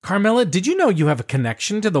Carmela, did you know you have a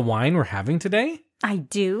connection to the wine we're having today? I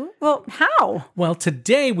do? Well, how? Well,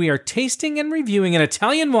 today we are tasting and reviewing an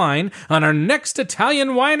Italian wine on our next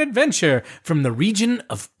Italian wine adventure from the region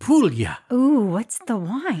of Puglia. Ooh, what's the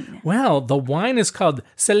wine? Well, the wine is called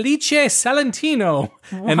Salice Salentino.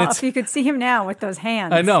 Wow, And it's, if you could see him now with those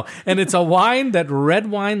hands. I know. And it's a wine that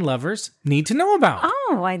red wine lovers need to know about.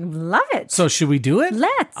 Oh, I love it. So should we do it?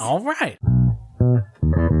 Let's. All right.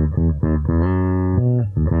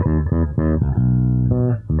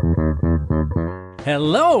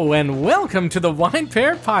 Hello and welcome to the Wine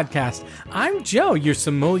Pair Podcast. I'm Joe, your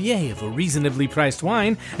sommelier of a reasonably priced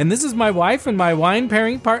wine, and this is my wife and my wine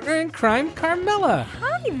pairing partner in crime, Carmela.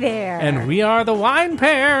 Hi there. And we are the Wine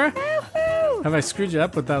Pair. Woohoo. Have I screwed you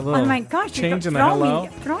up with that little my gosh, change in the throwing hello? me-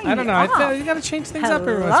 throwing I don't me know. off. You got to change things up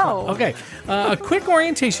every Hello. once in a while. Okay. A quick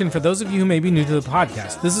orientation for those of you who may be new to the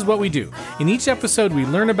podcast. This is what we do. In each episode, we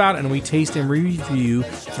learn about and we taste and review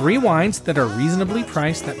 3 wines that are reasonably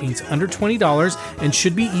priced. That means under $20 and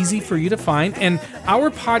should be easy for you to find. And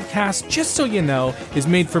our podcast, just so you know, is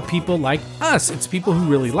made for people like us. It's people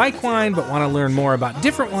who really like wine but want to learn more about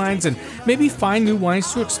different wines and maybe find new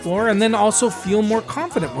wines to explore and then also feel more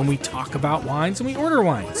confident when we talk about wines and we order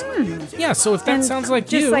wines. Yeah, so if that And sounds like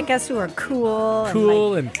just you. like us who are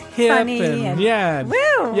cool. And hip funny and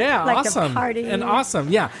Woo! Yeah, Like to awesome. party. And awesome.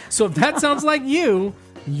 Yeah. So if that sounds like you,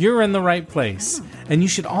 you're in the right place. And you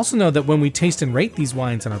should also know that when we taste and rate these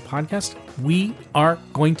wines on our podcast, we are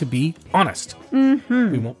going to be honest.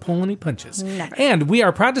 We won't pull any punches. Never. And we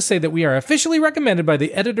are proud to say that we are officially recommended by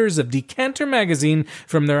the editors of Decanter magazine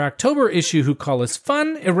from their October issue who call us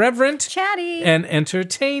fun, irreverent, Chatty. and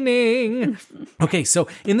entertaining. Okay, so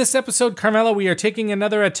in this episode, Carmela, we are taking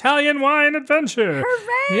another Italian wine adventure.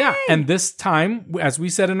 Hooray! Yeah, and this time, as we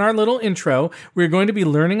said in our little intro, we're going to be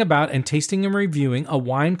learning about and tasting and reviewing a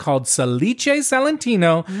wine called Salice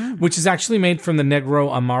Salentino, which is actually made from the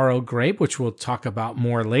Negroamaro grape, which we'll talk about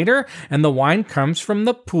more later. And the wine comes from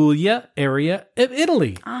the Puglia area of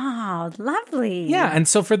Italy. Oh, lovely. Yeah, and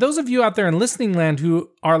so for those of you out there in listening land who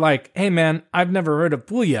are like, hey man, I've never heard of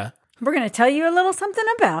Puglia, We're going to tell you a little something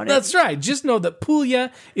about it. that's right. Just know that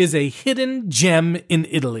Puglia is a hidden gem in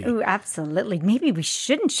Italy. Ooh, absolutely. Maybe we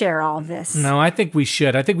shouldn't share all this. No, I think we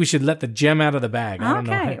should. I think we should let the gem out of the bag. I don't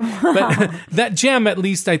Okay. know. But that gem, at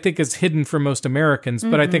least, I think is hidden for most Americans.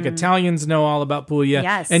 But I think Italians know all about Puglia.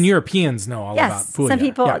 Yes. And Europeans know all about Yes, Puglia. some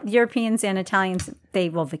people, Yeah. Europeans and Italians, they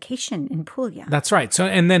will vacation in Puglia. That's right. So,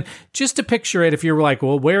 and then just to picture it, if you're like,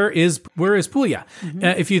 well, where is Puglia?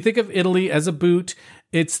 If you think of Italy as a boot,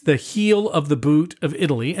 it's the heel of the boot of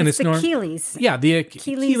Italy, and it's the Achilles. Yeah, the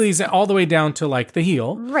Achilles all the way down to like the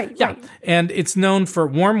heel. Right, Yeah, right. and it's known for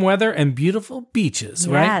warm weather and beautiful beaches.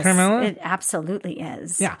 Right, Yes, Carmela? it absolutely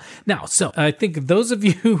is. Yeah. Now, so I think those of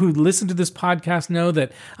you who listen to this podcast know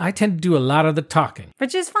that I tend to do a lot of the talking,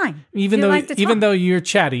 Which is fine. even You though like to even talk. though you're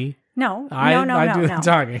chatty. No, I do the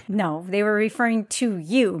talking. No, they were referring to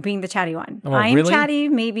you being the chatty one. Oh, I'm really? chatty,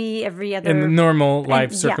 maybe every other. In the normal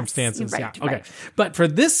life yes, circumstances. right, Yeah. Okay. right. But for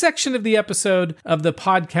this section of the episode of the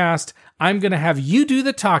podcast, I'm going to have you do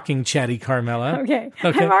the talking, chatty Carmela. Okay.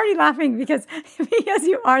 I'm already laughing because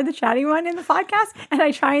you are the chatty one in the podcast, and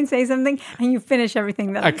I try and say something, and you finish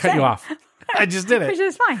everything that I I'm cut you saying. off. I just did it. Which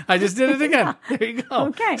is fine. I just did it again. There you go.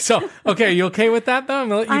 Okay. So, are you okay with that though? I'm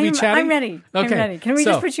going to let you be chatty. I'm ready. Okay. I'm ready. Can we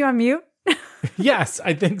So- just put you on mute? Yes,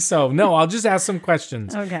 I think so. No, I'll just ask some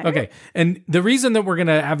questions. Okay. Okay. And the reason that we're going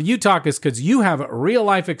to have you talk is because you have real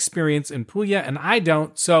life experience in Puglia and I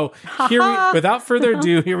don't. So without further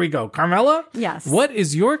ado, here we go. Carmela? Yes. What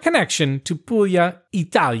is your connection to Puglia,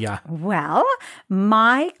 Italia? Well,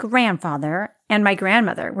 my grandfather and my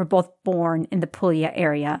grandmother were both born in the Puglia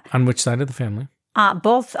area. On which side of the family?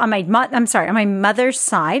 Both on my on my mother's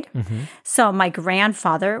side. Mm-hmm. So my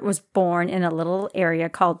grandfather was born in a little area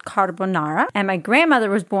called Carbonara, and my grandmother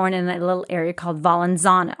was born in a little area called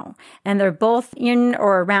Valenzano. And they're both in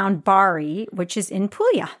or around Bari, which is in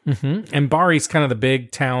Puglia. Mm-hmm. And Bari's kind of the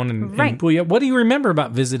big town in Right. Puglia. What do you remember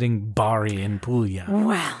about visiting Bari in Puglia?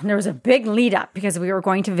 Well, there was a big lead up because we were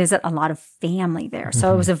going to visit a lot of family there.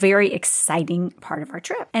 So it was a very exciting part of our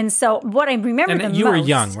trip. And so what I remember And the you most, were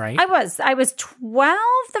young, right? I was 12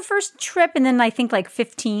 the first trip, and then I think like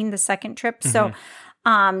 15 the second trip. So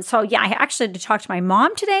yeah, I actually had to talk to my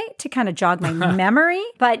mom today to kind of jog my memory.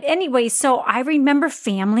 But anyway, so I remember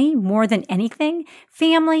family more than anything.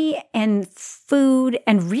 Family and food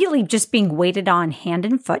and really just being waited on hand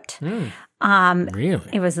and foot. Really?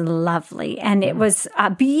 It was lovely. And it was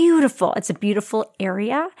beautiful. It's a beautiful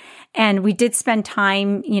area. And we did spend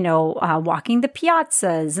time, walking the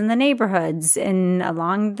piazzas and the neighborhoods and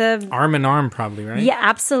along the... Arm in arm, probably, right? Yeah,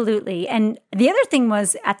 absolutely. And the other thing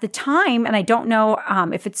was at the time, and I don't know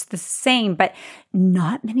if it's the same, but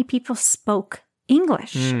not many people spoke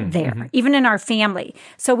English there, even in our family.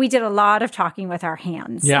 So we did a lot of talking with our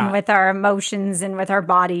hands and with our emotions and with our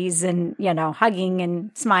bodies and, hugging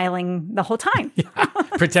and smiling the whole time.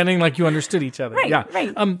 Pretending like you understood each other.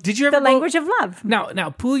 Right. Did you ever the language of love. Now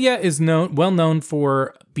Puglia is well known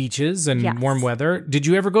for beaches and warm weather. Did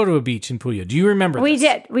you ever go to a beach in Puglia? Do you remember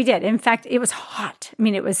this? We did. In fact, it was hot. I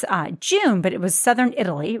mean, it was June, but it was southern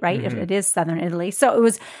Italy, right? It is southern Italy. So it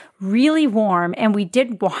was really warm, and we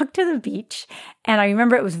did walk to the beach, and I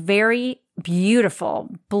remember it was very beautiful,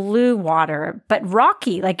 blue water, but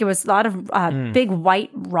rocky. Like it was a lot of big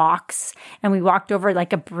white rocks, and we walked over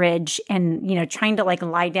like a bridge, and trying to like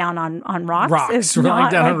lie down on rocks.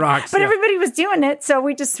 Lying down on rocks. But everybody was doing it, so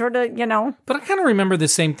we just sort of But I kind of remember the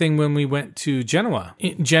same thing when we went to Genoa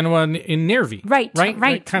in Nervi. Right.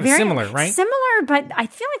 Like, kind of similar, right? Similar, but I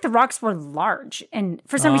feel like the rocks were large, and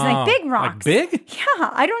for some reason, like big rocks. Like big?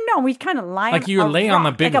 Yeah, I don't know. We kind of lie like you lay on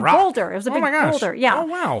the big like rock. a boulder. It was a big boulder. Yeah. Oh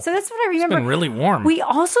wow. So that's what I remember. It's been really warm. We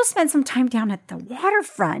also spent some time down at the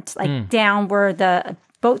waterfront, like down where the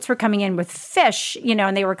boats were coming in with fish,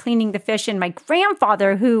 and they were cleaning the fish. And my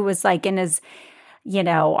grandfather, who was like in his,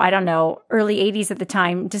 I don't know, early 80s at the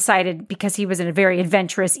time, decided because he was a very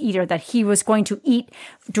adventurous eater that he was going to eat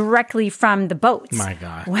directly from the boats. My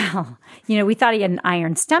God. Well, we thought he had an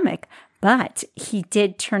iron stomach, but he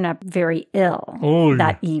did turn up very ill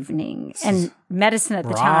that evening. And medicine at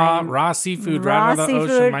the time. Raw seafood right out of the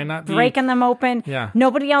ocean might not be. Breaking them open. Yeah.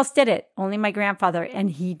 Nobody else did it. Only my grandfather. And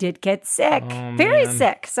he did get sick. Very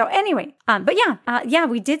sick. So anyway, but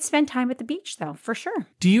we did spend time at the beach though, for sure.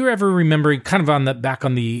 Do you ever remember, kind of back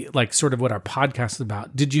on the, like sort of what our podcast is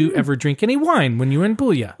about, did you ever drink any wine when you were in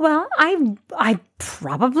Puglia? Well, I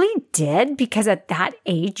probably did, because at that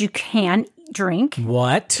age you can drink.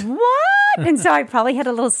 What? And so I probably had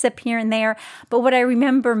a little sip here and there. But what I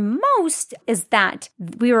remember most is that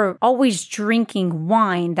we were always drinking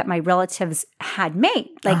wine that my relatives had made.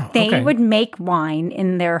 Like they would make wine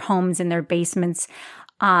in their homes, in their basements.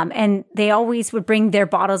 And they always would bring their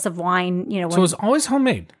bottles of wine, So it was always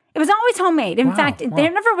homemade? It was always homemade. In fact,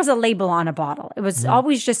 there never was a label on a bottle. It was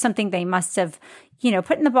always just something they must have,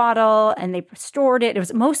 put in the bottle, and they stored it. It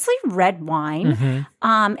was mostly red wine.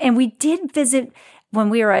 And we did visit... When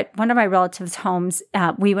we were at one of my relatives' homes,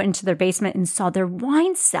 we went into their basement and saw their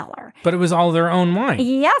wine cellar. But it was all their own wine.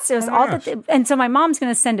 Yes, it was all that. And so my mom's going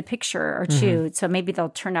to send a picture or two, so maybe they'll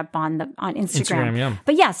turn up on Instagram. Yeah.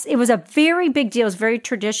 But yes, it was a very big deal. It was very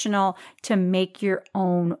traditional to make your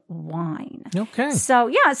own wine. Okay. So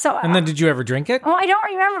yeah, and then did you ever drink it? Oh, I don't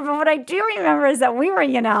remember, but what I do remember is that we were,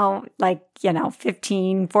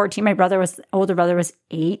 15, 14. My older brother was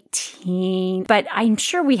 18. But I'm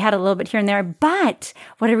sure we had a little bit here and there. But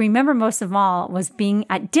what I remember most of all was being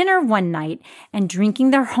at dinner one night and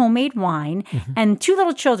drinking their homemade wine, and two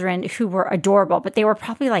little children who were adorable, but they were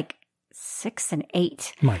probably like 6 and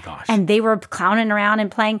 8. My gosh. And they were clowning around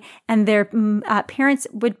and playing, and their parents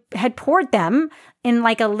had poured them in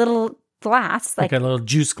like a little glass. Like a little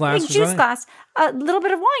juice glass? Glass, a little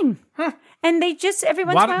bit of wine. Huh. And they just every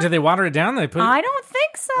once in a while. Did they water it down? I don't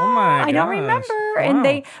think so. Oh my gosh. I don't remember.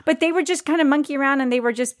 Wow. And they were just kind of monkey around, and they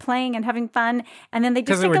were just playing and having fun. And then they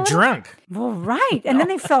just because they were drunk. Well, right. And then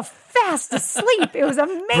they fell fast asleep. It was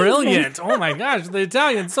amazing. Brilliant. Oh my gosh, the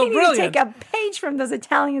Italians so brilliant. Take a page from those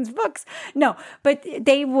Italians' books. No, but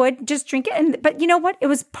they would just drink it. But you know what? It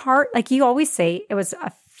was like you always say, it was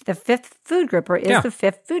the fifth food group, or is the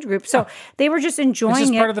fifth food group. So they were just enjoying it's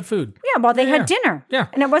just it. part of the food. Yeah, while they had dinner. Yeah.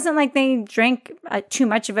 And it wasn't like they drank too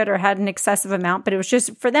much of it or had an excessive amount, but it was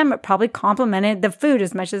just, for them, it probably complemented the food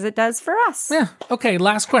as much as it does for us. Yeah. Okay,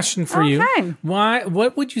 last question for you.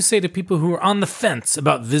 What would you say to people who are on the fence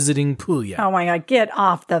about visiting Puglia? Oh my God, get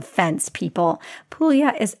off the fence, people.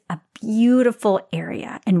 Puglia is a beautiful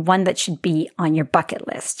area, and one that should be on your bucket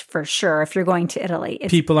list for sure if you're going to Italy.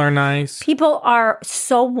 People are nice. People are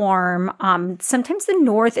so warm. Sometimes the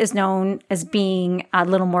north is known as being a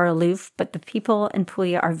little more aloof, but the people in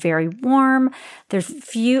Puglia are very warm. There's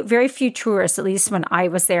very few tourists, at least when I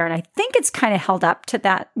was there, and I think it's kind of held up to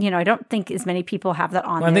that. I don't think as many people have that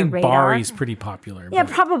on their radar. I think Bari's pretty popular. Yeah,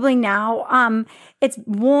 probably now. It's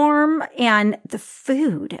warm, and the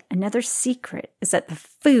food. Another secret is that the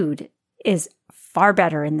food is far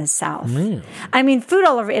better in the South. I mean, food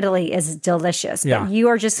all over Italy is delicious, but you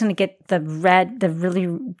are just going to get the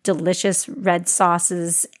really delicious red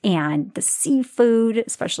sauces and the seafood,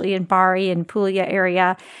 especially in Bari and Puglia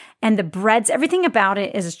area, and the breads. Everything about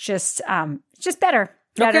it is just better.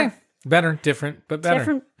 Okay. Better, different, but better.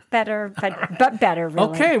 Different, better, but better, really.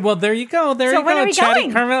 Okay, well, there you go. There you go. When are we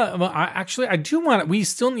going? Carmela. Well, I do want it. We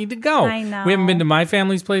still need to go. I know. We haven't been to my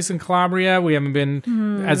family's place in Calabria. We haven't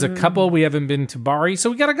been, as a couple, we haven't been to Bari. So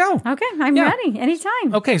we got to go. Okay, I'm ready.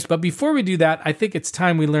 Anytime. Okay, but before we do that, I think it's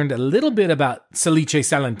time we learned a little bit about Salice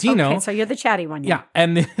Salentino. Okay, so you're the chatty one. Yeah,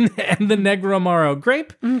 and the Negroamaro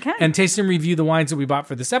grape. Okay. And taste and review the wines that we bought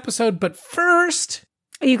for this episode. But first...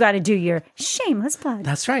 You got to do your shameless plug.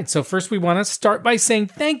 That's right. So first we want to start by saying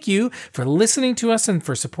thank you for listening to us and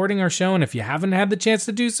for supporting our show. And if you haven't had the chance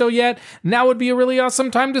to do so yet, now would be a really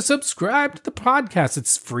awesome time to subscribe to the podcast.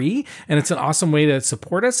 It's free and it's an awesome way to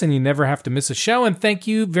support us and you never have to miss a show. And thank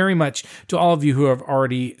you very much to all of you who have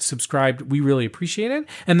already subscribed. We really appreciate it.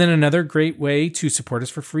 And then another great way to support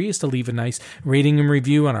us for free is to leave a nice rating and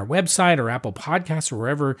review on our website or Apple Podcasts or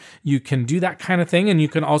wherever you can do that kind of thing. And you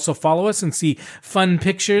can also follow us and see fun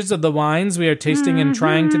pictures of the wines we are tasting and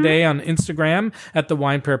trying today on Instagram at the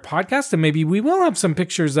Wine Pair Podcast. And maybe we will have some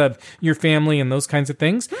pictures of your family and those kinds of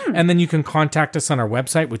things. And then you can contact us on our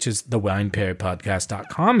website, which is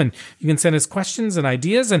thewinepairpodcast.com. And you can send us questions and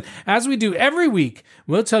ideas. And as we do every week,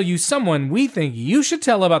 we'll tell you someone we think you should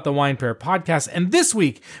tell about the Wine Pair Podcast. And this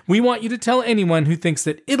week, we want you to tell anyone who thinks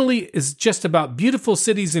that Italy is just about beautiful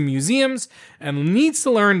cities and museums and needs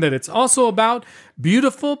to learn that it's also about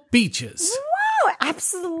beautiful beaches. Oh,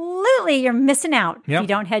 absolutely. You're missing out if you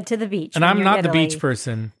don't head to the beach. And I'm not the Italy. beach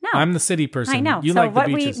person. No. I'm the city person. I know. You so like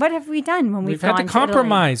the beaches. What have we done when we've had to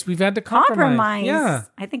compromise. We've had to compromise. Yeah.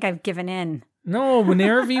 I think I've given in. No,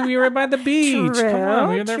 Nervi, we were by the beach. True, Come on,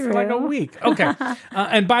 we were there for like a week. Okay.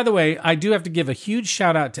 And by the way, I do have to give a huge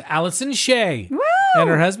shout out to Allison Shea. Woo! And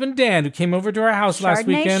her husband Dan, who came over to our house last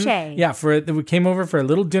weekend. Shea. Yeah, we came over for a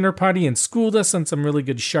little dinner party and schooled us on some really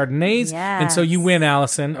good Chardonnays. Yes. And so you win,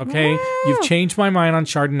 Allison. Okay, you've changed my mind on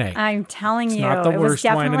Chardonnay. I'm telling you, not the it worst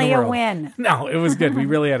was wine in the definitely a world. win. No, it was good. We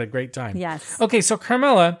really had a great time. Yes. Okay, so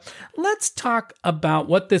Carmela, let's talk about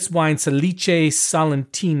what this wine Salice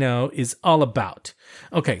Salentino is all about.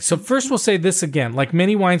 Okay, so first we'll say this again. Like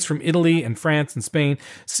many wines from Italy and France and Spain,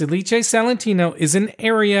 Salice Salentino is an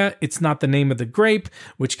area. It's not the name of the grape,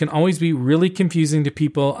 which can always be really confusing to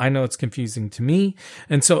people. I know it's confusing to me.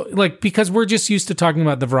 And so, because we're just used to talking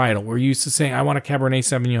about the varietal. We're used to saying, I want a Cabernet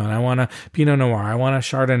Sauvignon, I want a Pinot Noir, I want a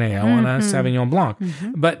Chardonnay, I want a Sauvignon Blanc.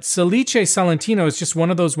 But Salice Salentino is just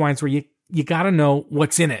one of those wines where you got to know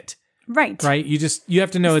what's in it. Right. Right? You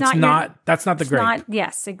have to know that's not the grape.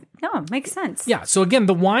 No, it makes sense. Yeah. So again,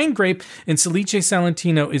 the wine grape in Salice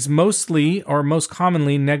Salentino is mostly or most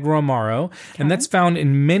commonly Negroamaro, and that's found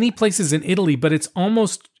in many places in Italy, but it's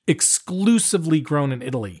almost exclusively grown in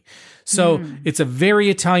Italy. So it's a very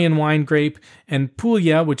Italian wine grape, and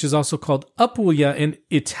Puglia, which is also called Apulia in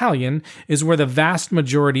Italian, is where the vast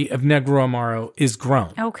majority of Negroamaro is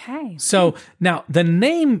grown. Okay. So now the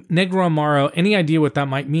name Negroamaro, any idea what that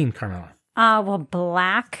might mean, Carmela? Well,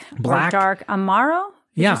 black or dark Amaro?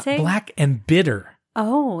 Did you say? Black and bitter.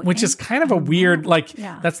 Oh, which is kind of a weird,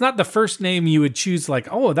 that's not the first name you would choose,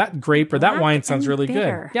 that grape or that wine sounds really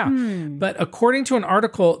bitter. good. Yeah. But according to an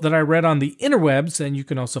article that I read on the interwebs, and you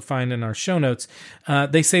can also find in our show notes,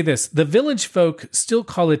 they say this: the village folk still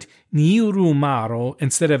call it Negroamaro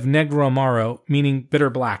instead of Negroamaro, meaning bitter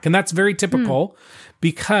black. And that's very typical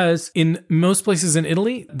because in most places in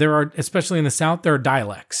Italy, there are, especially in the South, there are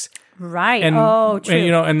dialects. Right. And, true.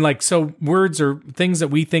 And so words or things that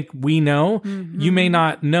we think we know, you may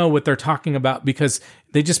not know what they're talking about because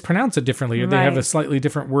they just pronounce it differently or they have a slightly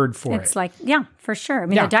different word for it. It's for sure. I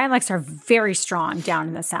mean, the dialects are very strong down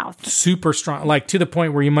in the South. Super strong, to the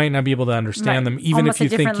point where you might not be able to understand them, even Almost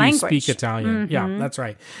if you think language. You speak Italian. Yeah, that's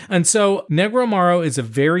right. And so Negroamaro is a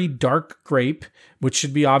very dark grape, which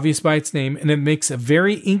should be obvious by its name, and it makes a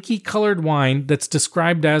very inky colored wine that's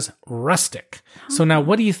described as rustic. So now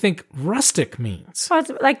what do you think rustic means? Well,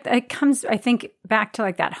 it's it comes, I think, back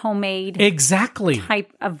to that homemade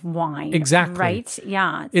type of wine. Exactly. Right?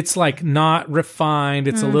 Yeah. It's not refined.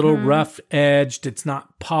 It's a little rough edged. It's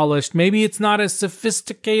not polished. Maybe it's not as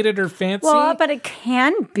sophisticated or fancy. Well, but it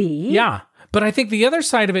can be. Yeah. But I think the other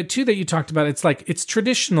side of it too that you talked about, it's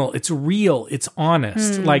traditional, it's real, it's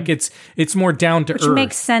honest, it's more down to earth. Which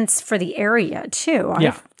makes sense for the area too.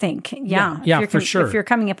 Yeah. think. Yeah. For sure. If you're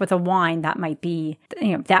coming up with a wine, that might be,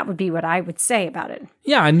 that would be what I would say about it.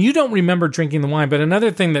 Yeah, and you don't remember drinking the wine, but another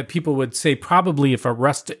thing that people would say probably if a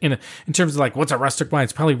rustic, in terms of like what's a rustic wine,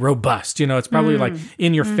 it's probably robust. It's probably like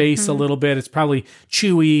in your face a little bit. It's probably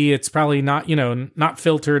chewy. It's probably not, not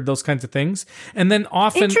filtered, those kinds of things. And then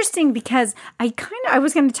often... Interesting, because I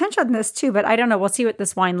was going to touch on this too, but I don't know. We'll see what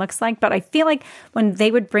this wine looks like. But I feel like when they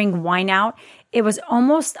would bring wine out, it was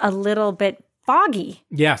almost a little bit foggy.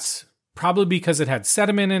 Yes, probably because it had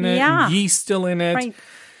sediment in it and yeast still in it. Right.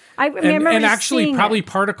 I remember and actually probably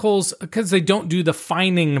particles, because they don't do the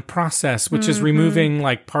fining process, which is removing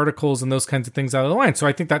like particles and those kinds of things out of the wine. So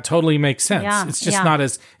I think that totally makes sense. Yeah, it's just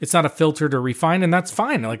it's not a filtered or refined, and that's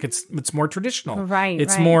fine. Like it's more traditional. Right.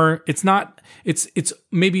 It's more, it's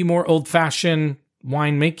maybe more old fashioned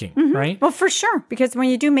wine making, right? Well, for sure, because when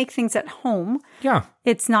you do make things at home,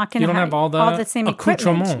 it's not going to have all the same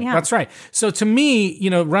equipment. Yeah. That's right. So to me,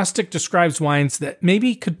 rustic describes wines that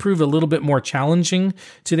maybe could prove a little bit more challenging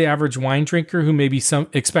to the average wine drinker who may be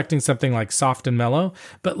expecting something like soft and mellow.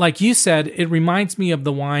 But like you said, it reminds me of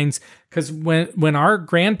the wines, because when our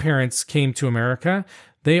grandparents came to America,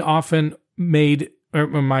 they often made...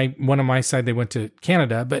 one of my side, they went to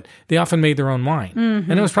Canada, but they often made their own wine.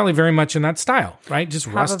 And it was probably very much in that style, right? Just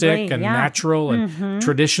rustic and natural and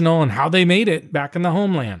traditional, and how they made it back in the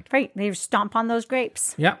homeland. Right. They stomp on those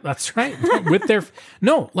grapes. Yeah, that's right.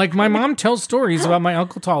 Like my mom tells stories about my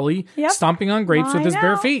Uncle Tolly stomping on grapes with his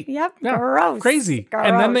bare feet. Yep. Yeah, gross. Crazy. Gross.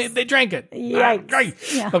 And then they drank it. Yikes. Great.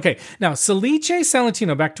 Yeah. Okay. Now, Salice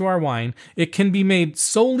Salentino, back to our wine. It can be made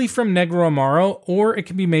solely from Negroamaro, or it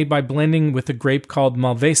can be made by blending with a grape called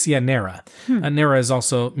Malvasia Nera. Nera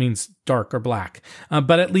also means dark or black.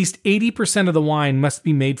 But at least 80% of the wine must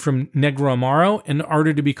be made from Negroamaro in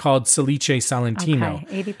order to be called Salice Salentino.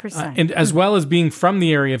 Okay, 80%. And as well as being from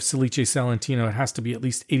the area of Salice Salentino, it has to be at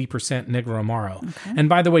least 80% Negroamaro. Okay. And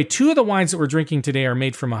by the way, 2 of the wines that we're drinking today are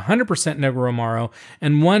made from 100% Negroamaro,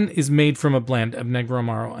 and one is made from a blend of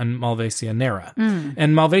Negroamaro and Malvasia Nera.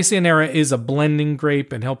 And Malvasia Nera is a blending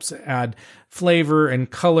grape and helps add flavor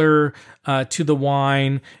and color to the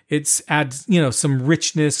wine. It adds, some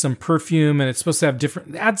richness, some perfume, and it's supposed to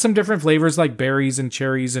have add some different flavors like berries and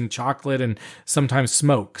cherries and chocolate and sometimes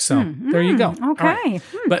smoke. So there you go. Okay. Right.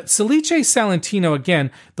 But Salice Salentino,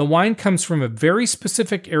 again, the wine comes from a very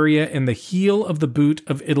specific area in the heel of the boot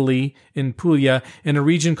of Italy in Puglia, in a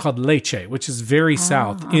region called Lecce, which is very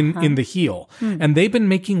south in the heel. And they've been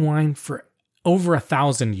making wine for over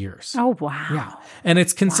 1,000 years. Oh, wow. Yeah. And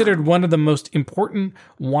it's considered one of the most important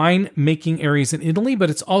wine-making areas in Italy,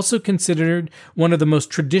 but it's also considered one of the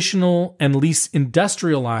most traditional and least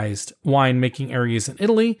industrialized wine-making areas in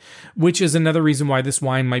Italy, which is another reason why this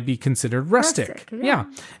wine might be considered rustic. Yeah.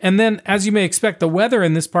 And then, as you may expect, the weather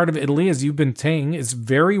in this part of Italy, as you've been saying, is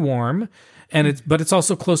very warm, but it's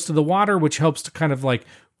also close to the water, which helps to kind of like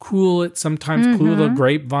cool it, sometimes cool the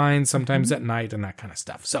grapevine, sometimes at night, and that kind of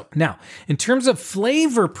stuff. So now, in terms of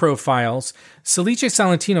flavor profiles, Salice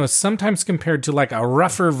Salentino is sometimes compared to like a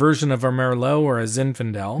rougher version of a Merlot or a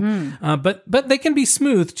Zinfandel, but they can be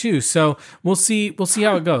smooth too. So we'll see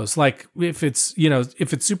how it goes. Like if it's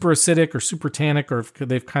super acidic or super tannic, or if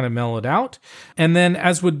they've kind of mellowed out. And then,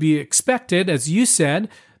 as would be expected, as you said,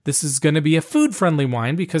 this is going to be a food-friendly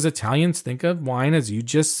wine, because Italians think of wine, as you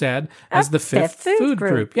just said, as the fifth food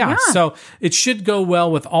group. Yeah. So it should go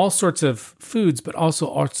well with all sorts of foods, but also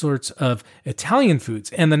all sorts of Italian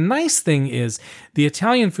foods. And the nice thing is, the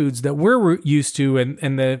Italian foods that we're used to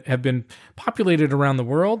and that have been populated around the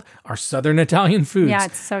world are Southern Italian foods. Yeah,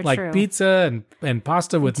 it's so like true. Pizza and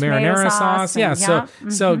pasta with marinara sauce. Yeah.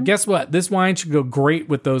 So guess what? This wine should go great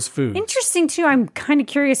with those foods. Interesting too. I'm kind of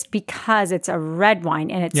curious, because it's a red wine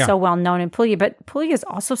and it's so well known in Puglia, but Puglia is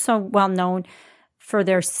also so well known for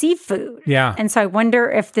their seafood. Yeah. And so I wonder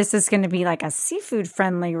if this is going to be like a seafood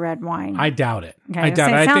friendly red wine. I doubt it. Okay. I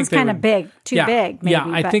doubt it. It sounds kind of big, too big. Maybe,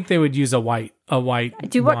 I think they would use a white wine.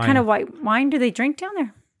 What kind of white wine do they drink down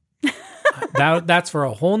there? That's for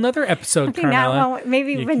a whole nother episode, Carmela.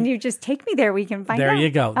 Maybe when you just take me there, we can find out. There you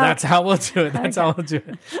go. Okay. That's how we'll do it. That's how we'll do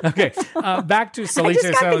it. Okay. Back to Salice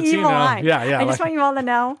Salentino. Yeah. I just want you all to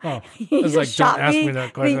know. Oh, I was like, don't ask me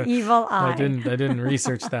that question. The evil eye. I didn't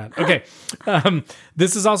research that. Okay.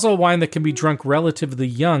 This is also a wine that can be drunk relatively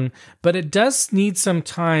young, but it does need some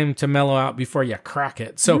time to mellow out before you crack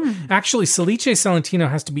it. So actually, Salice Salentino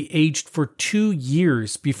has to be aged for 2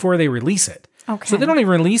 years before they release it. Okay. So they don't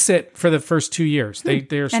even release it for the first 2 years. They're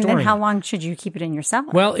storing And then how long should you keep it in your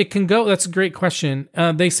cellar? Well, it can go, that's a great question.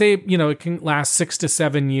 They say, it can last 6 to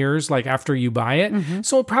 7 years, like after you buy it.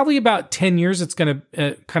 So probably about 10 years, it's going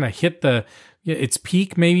to kind of hit the its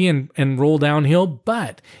peak maybe and roll downhill.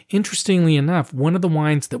 But interestingly enough, one of the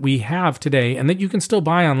wines that we have today and that you can still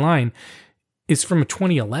buy online is from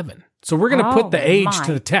 2011. So we're going to put the age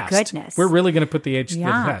to the test. Goodness. We're really going to put the age to the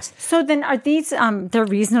test. So then are these, they're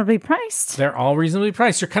reasonably priced? They're all reasonably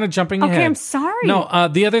priced. You're kind of jumping ahead. Okay, I'm sorry. No,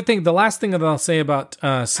 the last thing that I'll say about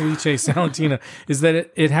Salice Salentino is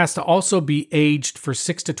that it has to also be aged for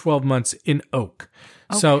 6 to 12 months in oak.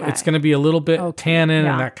 Okay. So it's going to be a little bit tannin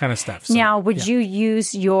and that kind of stuff. So, now, would you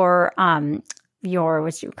use your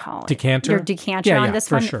what you call it? Decanter? Your decanter on this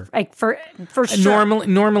one? Sure. Like for sure.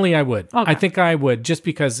 Normally I would. Okay. I think I would, just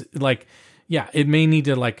because it may need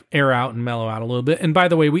to air out and mellow out a little bit. And by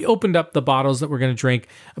the way, we opened up the bottles that we're going to drink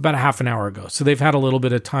about a half an hour ago. So they've had a little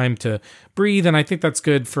bit of time to breathe. And I think that's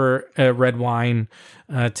good for a red wine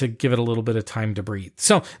to give it a little bit of time to breathe.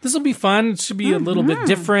 So this will be fun. It should be a little bit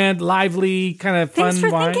different, lively, kind of fun Thanks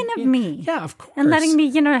for wine. thinking of me. Yeah, of course. And letting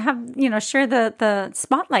me, have, share the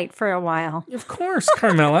spotlight for a while. Of course,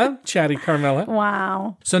 Carmela. Chatty Carmela.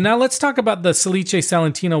 Wow. So now let's talk about the Salice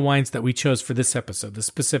Salentino wines that we chose for this episode, the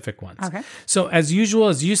specific ones. Okay. So as usual,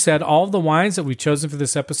 as you said, all of the wines that we've chosen for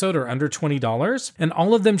this episode are under $20, and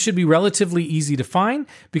all of them should be relatively easy to find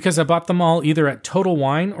because I bought them all either at Total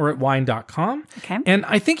Wine or at wine.com. Okay. And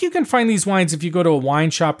I think you can find these wines if you go to a wine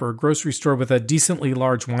shop or a grocery store with a decently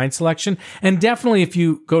large wine selection, and definitely if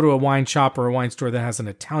you go to a wine shop or a wine store that has an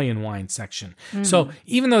Italian wine section. So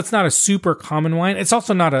even though it's not a super common wine, it's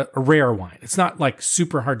also not a rare wine. It's not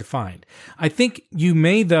super hard to find. I think you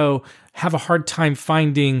may, though, have a hard time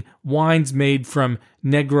finding wines made from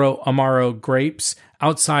Negroamaro grapes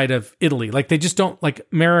outside of Italy. They just don't,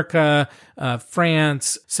 America,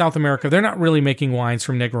 France, South America, they're not really making wines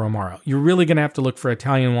from Negroamaro. You're really going to have to look for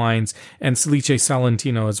Italian wines, and Salice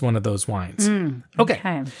Salentino is one of those wines.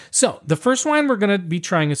 Okay. So the first wine we're going to be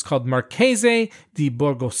trying is called Marchese di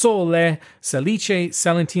Borgosole Salice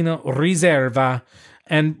Salentino Riserva.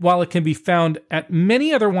 And while it can be found at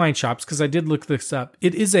many other wine shops, because I did look this up,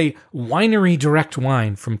 it is a winery direct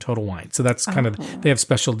wine from Total Wine. So that's kind of, they have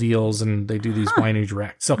special deals and they do these winery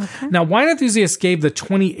direct. So now Wine Enthusiast gave the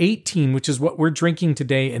 2018, which is what we're drinking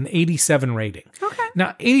today, an 87 rating. Okay.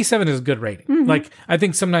 Now, 87 is a good rating. I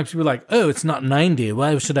think sometimes people are like, oh, it's not 90.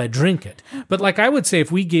 Why should I drink it? But I would say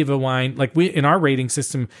if we gave a wine, in our rating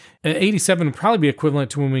system, 87 would probably be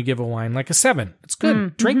equivalent to when we give a wine a 7. It's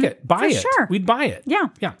good. Drink it. Buy it. Sure. We'd buy it. Yeah.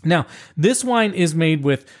 Yeah. Now, this wine is made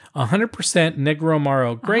with 100%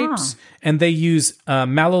 Negroamaro grapes, and they use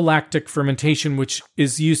malolactic fermentation, which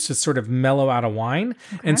is used to sort of mellow out a wine.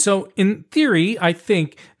 Okay. And so, in theory, I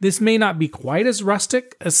think this may not be quite as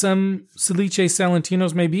rustic as some Salice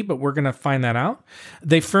Salentinos may be, but we're going to find that out.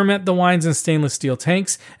 They ferment the wines in stainless steel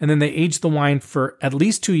tanks, and then they age the wine for at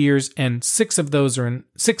least 2 years, and 6 months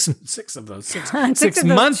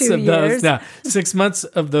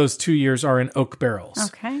of those 2 years are in oak barrels.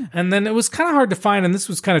 Okay. And then it was kind of hard to find, and this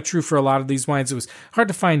was kind of true for a lot of these wines. It was hard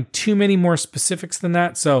to find too many more specifics than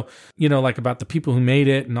that. So, about the people who made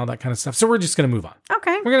it and all that kind of stuff. So we're just going to move on.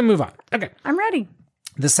 Okay. We're going to move on. Okay. I'm ready.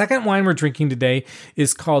 The second wine we're drinking today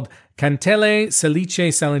is called Cantele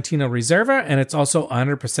Salice Salentino Riserva, and it's also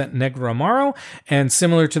 100% Negroamaro. And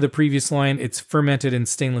similar to the previous wine, it's fermented in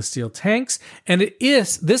stainless steel tanks. And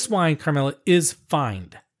this wine, Carmela, is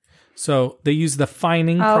fined. So they use the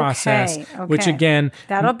fining process, which again...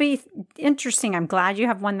 That'll be interesting. I'm glad you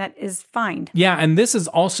have one that is fined. Yeah, and this is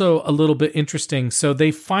also a little bit interesting. So they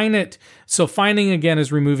fine it. So fining, again,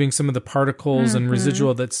 is removing some of the particles and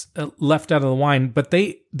residual that's left out of the wine. But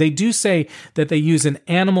they do say that they use an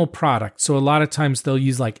animal product. So a lot of times they'll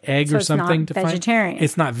use egg or something to fine. Vegetarian.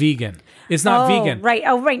 It's not vegan. It's not vegan. Right.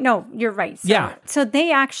 Oh, right. No, you're right. So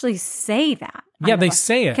they actually say that. Yeah, they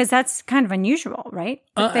say it. Because that's kind of unusual, right?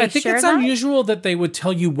 I think it's unusual that they would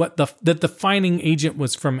tell you that the fining agent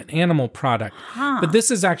was from an animal product. But this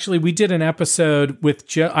is actually, we did an episode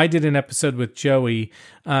with I did an episode with Joey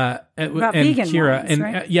about and vegan Kira. wines, and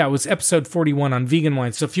right? Yeah, it was episode 41 on vegan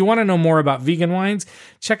wines. So if you want to know more about vegan wines,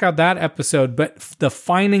 check out that episode. But the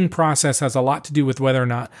fining process has a lot to do with whether or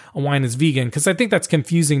not a wine is vegan. Because I think that's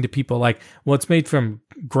confusing to people. It's made from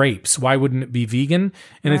grapes. Why wouldn't it be vegan?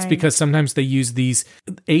 And it's because sometimes they use these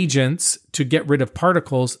agents to get rid of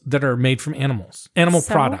particles that are made from animal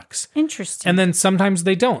products. Interesting. And then sometimes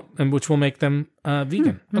they don't, and which will make them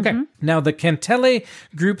vegan. Okay. Now the Cantele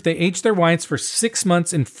group, they age their wines for 6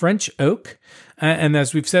 months in French oak. And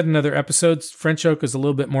as we've said in other episodes, French oak is a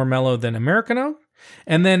little bit more mellow than American oak.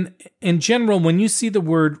 And then in general, when you see the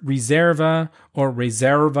word Riserva or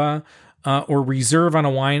Reserva, or reserve on a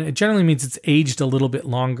wine, it generally means it's aged a little bit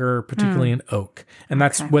longer, particularly in oak. And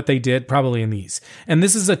that's what they did probably in these. And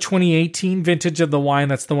this is a 2018 vintage of the wine.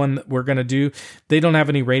 That's the one that we're going to do. They don't have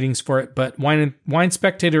any ratings for it, but Wine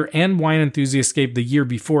Spectator and Wine Enthusiast gave the year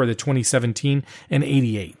before, the 2017, an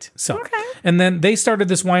 88. So, and then they started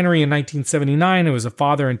this winery in 1979. It was a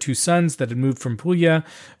father and two sons that had moved from Puglia,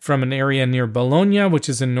 from an area near Bologna, which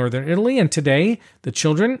is in northern Italy. And today, the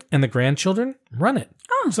children and the grandchildren run it.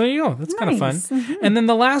 Oh, so there you go. That's kind of fun. Mm-hmm. And then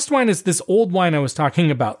the last wine is this old wine I was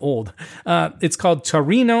talking about. Old. It's called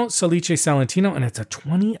Torino Salice Salentino, and it's a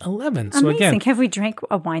 2011. So amazing. Again, have we drank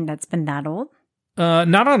a wine that's been that old?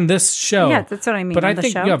 Not on this show. Yeah, that's what I mean. But on I the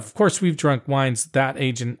think, show? yeah, of course, we've drunk wines that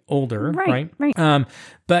age and older, right? Right.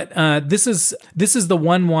 But this is the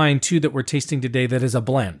one wine too that we're tasting today that is a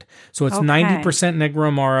blend. So it's 90%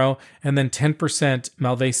 Negroamaro and then 10%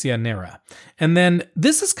 Malvasia Nera. And then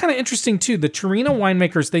this is kind of interesting too. The Torino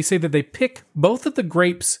winemakers, they say that they pick both of the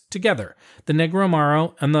grapes together, the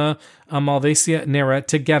Negroamaro and the Malvasia Nera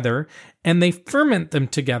together, and they ferment them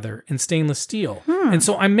together in stainless steel. And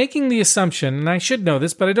so I'm making the assumption, and I should know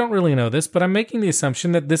this, but I don't really know this, but I'm making the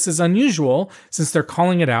assumption that this is unusual since they're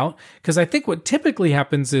calling it out, because I think what typically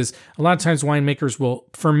happens is a lot of times winemakers will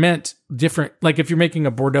ferment different, like if you're making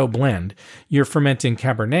a Bordeaux blend, you're fermenting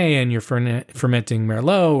Cabernet and you're fermenting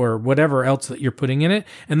Merlot or whatever else that you're putting in it,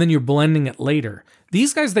 and then you're blending it later.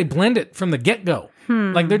 These guys, they blend it from the get-go.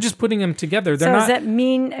 Like they're just putting them together. They're does that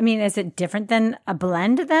mean, is it different than a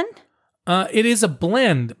blend then? It is a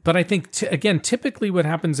blend, but I think, typically what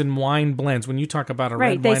happens in wine blends, when you talk about a red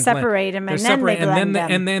wine blend, they separate them and then they blend them.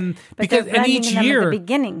 And then, but because and each year, at the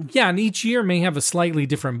beginning. Yeah, and each year may have a slightly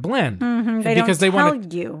different blend. They because don't they tell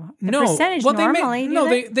want you the no, percentage well,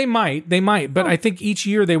 normally, they might, but I think each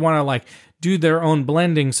year they want to like do their own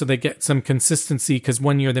blending so they get some consistency, because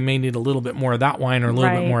one year they may need a little bit more of that wine or a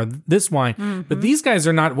little bit more of this wine. But these guys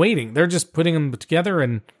are not waiting. They're just putting them together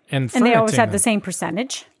and they always have the same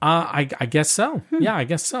percentage? I guess so. Yeah, I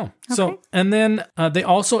guess so. Okay. So, and then they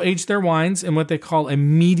also age their wines in what they call a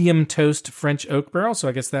medium toast French oak barrel. So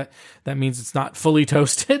I guess that means it's not fully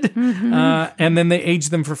toasted. And then they age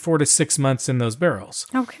them for 4 to 6 months in those barrels.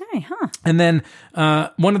 Okay, And then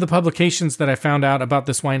one of the publications that I found out about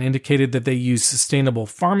this wine indicated that they use sustainable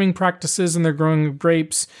farming practices in their growing of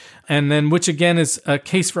grapes. And then, which again is a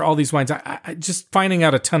case for all these wines. I just finding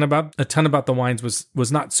out a ton about the wines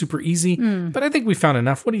was not super easy, but I think we found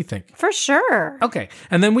enough. What do you think? For sure. Okay.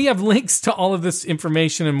 And then we have links to all of this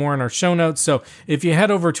information and more in our show notes. So if you head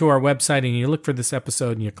over to our website and you look for this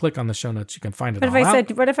episode and you click on the show notes, you can find it all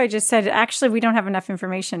out. What if I just said, actually, we don't have enough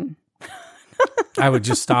information? I would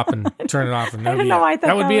just stop and turn it off. And I don't know why I thought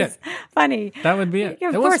that would be was funny. That would be it.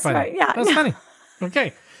 Yeah, it was funny. Right. Yeah, that was funny.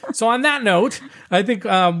 Okay. So on that note, I think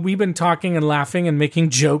we've been talking and laughing and making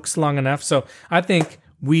jokes long enough. So I think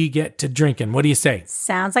we get to drinking. What do you say?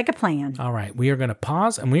 Sounds like a plan. All right. We are going to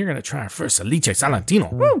pause and we are going to try our first Salice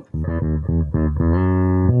Salentino. Woo!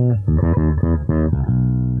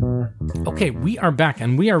 Okay, we are back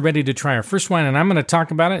and we are ready to try our first wine, and I'm going to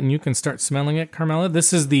talk about it and you can start smelling it, Carmela.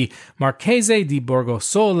 This is the Marchese di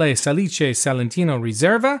Borgosole Salice Salentino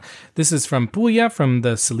Riserva. This is from Puglia, from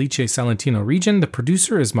the Salice Salentino region. The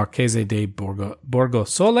producer is Marchese di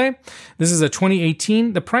Borgosole. This is a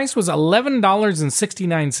 2018. The price was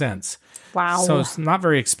 $11.69. Wow. So it's not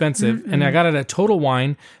very expensive. And I got it at Total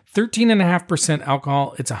Wine, 13.5%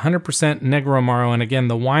 alcohol. It's 100% Negroamaro. And again,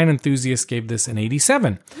 the Wine Enthusiast gave this an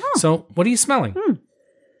 87. Oh. So what are you smelling? Ooh,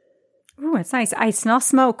 it's nice. I smell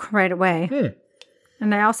smoke right away.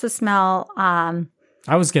 And I also smell...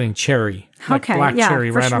 I was getting cherry, like black cherry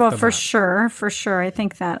right off the bat. For sure. I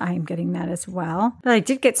think that I'm getting that as well. But I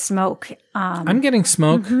did get smoke. I'm getting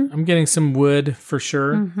smoke. I'm getting some wood for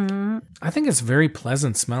sure. I think it's very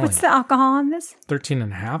pleasant smelling. What's the alcohol on this?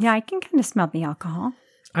 13.5. Yeah, I can kind of smell the alcohol.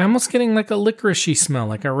 I'm almost getting like a licoricey smell,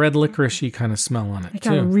 like a red licoricey kind of smell on it, like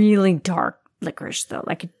too. A really dark licorice, though,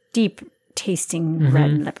 like a deep tasting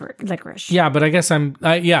red licorice. Yeah, but I guess I'm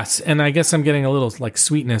and I guess I'm getting a little like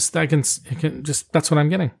sweetness. I can just that's what I'm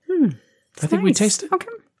getting. I think we taste it. Okay.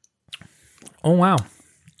 Oh wow.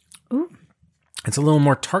 Ooh. It's a little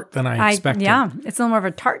more tart than I expected. Yeah, it's a little more of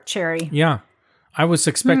a tart cherry. Yeah, I was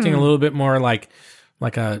expecting a little bit more like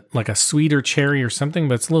a sweeter cherry or something,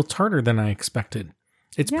 but it's a little tarter than I expected.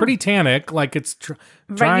 It's pretty tannic, like it's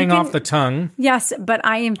drying off the tongue. Yes, but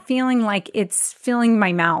I am feeling like it's filling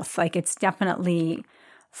my mouth. Like it's definitely,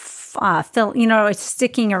 it's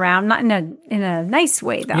sticking around. Not in a nice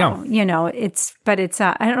way though. Yeah. It's I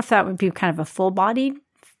don't know if that would be kind of a full bodied.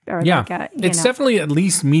 It's definitely at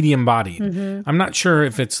least medium bodied. I'm not sure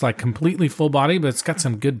if it's like completely full body, but it's got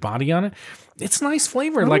some good body on it. It's nice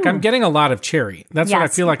flavor. Like I'm getting a lot of cherry. That's what I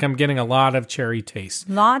feel like. I'm getting a lot of cherry taste.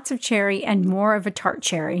 Lots of cherry and more of a tart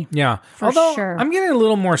cherry. Yeah. Although I'm getting a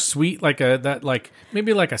little more sweet, like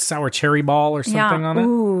maybe like a sour cherry ball or something on it.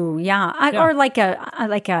 Ooh, yeah. Or like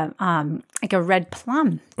a red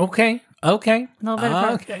plum. Okay. A little bit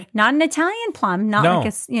of not an Italian plum, not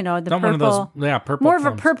like the purple. One of those, purple. More plums.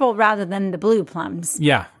 of a purple rather than the blue plums.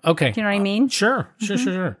 Yeah. Okay. Do you know what I mean? Sure.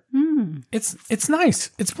 It's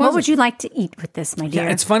nice. It's pleasant. What would you like to eat with this, my dear?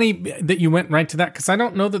 Yeah, it's funny that you went right to that because I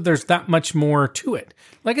don't know that there's that much more to it.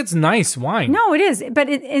 Like it's nice wine. No, it is, but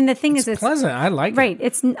and the thing is, it's pleasant. I like it. Right.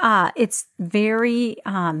 It's very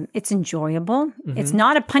it's enjoyable. Mm-hmm. It's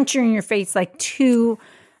not a puncher in your face like too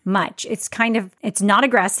much. It's not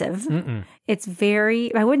aggressive. Mm-mm. It's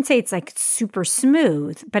very, I wouldn't say it's like super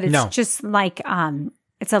smooth, but it's just like,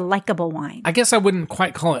 it's a likable wine. I guess I wouldn't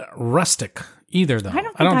quite call it rustic either though.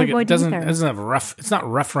 I don't think it doesn't have rough, it's not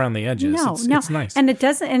rough around the edges. No, it's nice. And it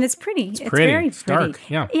doesn't, and it's pretty. It's very pretty. It's dark.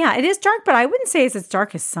 Yeah. Yeah, it is dark, but I wouldn't say it's as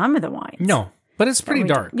dark as some of the wines. No, but it's pretty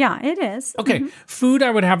dark. Yeah, it is. Okay. Mm-hmm. Food I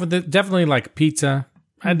would have definitely like pizza.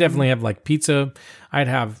 I'd definitely have like pizza. I'd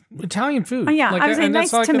have Italian food. Oh, yeah. Like, I would say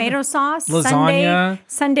nice tomato sauce, lasagna,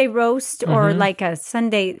 Sunday roast, or like a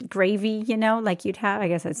Sunday gravy, like you'd have. I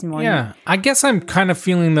guess that's more. Yeah. I guess I'm kind of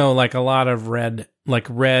feeling though like a lot of red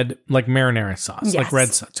marinara sauce, like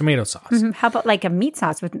red tomato sauce. Mm-hmm. How about like a meat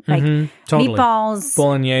sauce with like meatballs?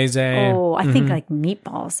 Bolognese. Oh, I think like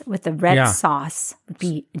meatballs with the red sauce would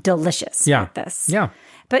be delicious with this. Yeah.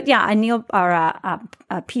 But yeah,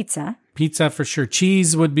 a pizza. Pizza for sure.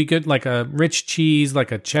 Cheese would be good, like a rich cheese,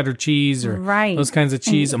 like a cheddar cheese or those kinds of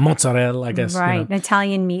cheese. A mozzarella, I guess. Right.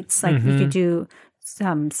 Italian meats, like you could do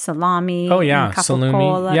some salami. Oh, yeah.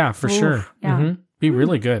 Salumi. Yeah, for sure. Yeah. Mm-hmm. Be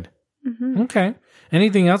really good. Mm-hmm. Okay.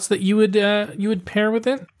 Anything else that you would pair with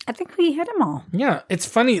it? I think we hit them all. Yeah. It's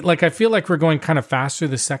funny. Like, I feel like we're going kind of fast through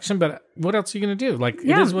this section, but what else are you going to do? Like,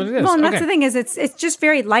 it is what it is. Well, and that's the thing is it's just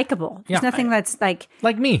very likable. There's nothing that's like...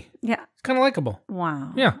 Like me. Yeah. It's kind of likable.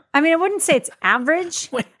 Wow. Yeah. I mean, I wouldn't say it's average.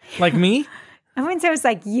 Wait, like me? I wouldn't say it was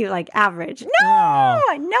like you, like average.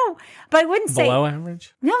 No. But I wouldn't say below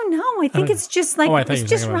average. No. I think it's just like it's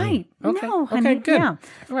just right. Okay. No, honey, good. Yeah.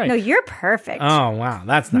 Right. No, you're perfect. Oh wow,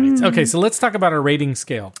 that's nice. Okay, so let's talk about our rating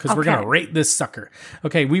scale because we're gonna rate this sucker.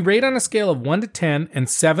 Okay, we rate on a scale of 1 to 10, and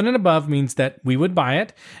 7 and above means that we would buy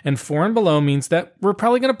it, and 4 and below means that we're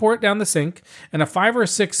probably gonna pour it down the sink, and a 5 or a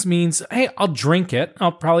 6 means hey, I'll drink it.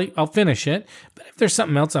 I'll finish it. But if there's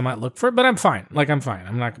something else, I might look for it. But I'm fine.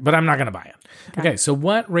 I'm not gonna buy it. Okay, so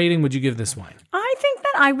what rating would you give this wine? I think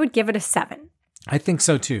that I would give it a 7. I think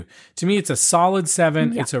so too. To me, it's a solid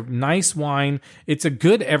 7. Yeah. It's a nice wine. It's a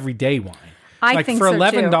good everyday wine. I think for so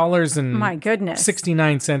 $11 too. and my goodness,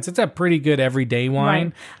 69 cents. It's a pretty good everyday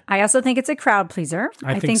wine. Right. I also think it's a crowd pleaser.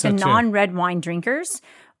 I think so the too. non-red wine drinkers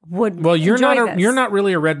would you're enjoy this. You're not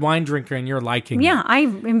really a red wine drinker, and you're liking it. Yeah, I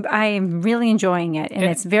am really enjoying it, and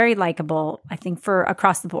it's very likable. I think for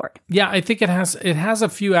across the board. Yeah, I think it has a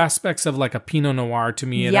few aspects of like a Pinot Noir to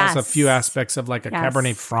me. It has a few aspects of like a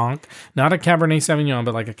Cabernet Franc, not a Cabernet Sauvignon,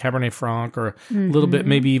 but like a Cabernet Franc or a little bit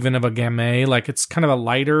maybe even of a Gamay. Like it's kind of a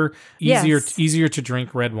lighter, easier to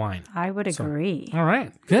drink red wine. I would agree. All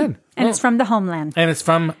right, good. And it's from the homeland. And it's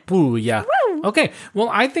from Puglia. Woo! Okay. Well,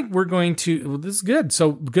 I think we're going to... Well, this is good.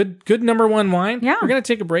 So, good number one wine. Yeah. We're going to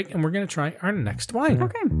take a break, and we're going to try our next wine.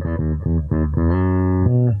 Okay.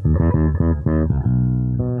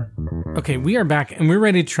 Okay, we are back, and we're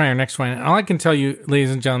ready to try our next wine. And all I can tell you,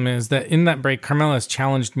 ladies and gentlemen, is that in that break, Carmela has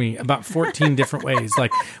challenged me about 14 different ways.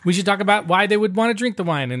 Like, we should talk about why they would want to drink the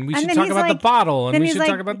wine, and we should talk about the bottle, and we should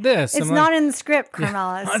talk about this. It's not in the script,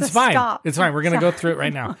 Carmela. It's fine. Stop. It's fine. We're going to go through it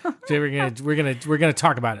right now. So we're gonna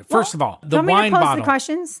talk about it. First of all, the wine pose bottle. The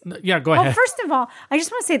questions? Yeah, go ahead. Well, first of all, I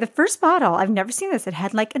just want to say the first bottle, I've never seen this. It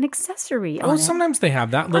had like an accessory on it. Sometimes they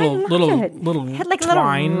have that little it had like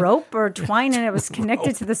twine. A little rope or twine, and it was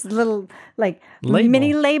connected to this little like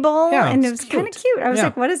mini label, and it was kind of cute. I was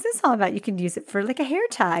like, "What is this all about?" You could use it for like a hair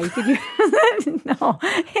tie. You could use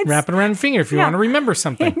wrap it around your finger if you want to remember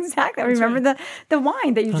something. Exactly. Remember the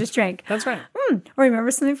wine that you just drank. That's right. Or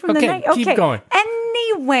remember something from the night. Okay, keep going.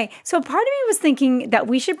 Anyway, so part of me was thinking that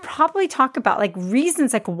we should probably talk about like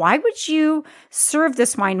reasons, like why would you serve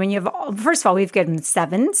this wine when you have, first of all, we've given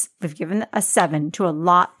 7s. We've given a 7 to a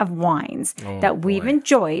lot of wines that we've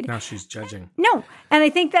enjoyed. Now she's judging. No. And I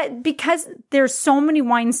think that because there's so many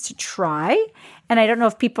wines to try, and I don't know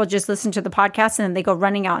if people just listen to the podcast and then they go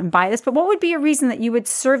running out and buy this, but what would be a reason that you would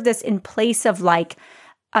serve this in place of like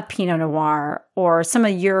a Pinot Noir or some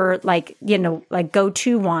of your like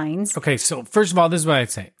go-to wines? Okay, so first of all, this is what I'd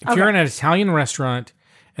say. If you're in an Italian restaurant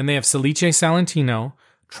and they have Salice Salentino,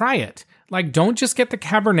 try it. Like, don't just get the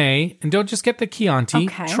Cabernet and don't just get the Chianti.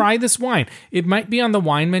 Okay. Try this wine. It might be on the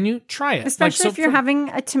wine menu. Try it. Especially if you're having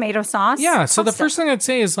a tomato sauce. Yeah. So the first thing I'd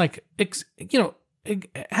say is like,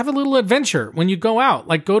 have a little adventure when you go out.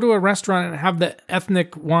 Like, go to a restaurant and have the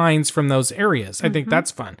ethnic wines from those areas. I think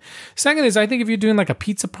that's fun. Second is, I think if you're doing like a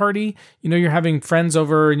pizza party, you're having friends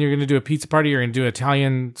over and you're going to do a pizza party, you're going to do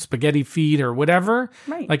Italian spaghetti feed or whatever.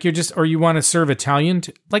 Right. Like or you want to serve Italian,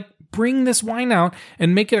 bring this wine out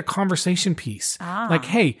and make it a conversation piece. Like,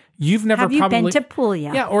 hey, you've never Have you been to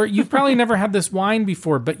Puglia? Yeah, or you've probably never had this wine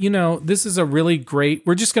before, but this is a really great,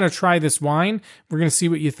 we're just going to try this wine. We're going to see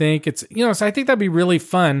what you think. It's, so I think that'd be really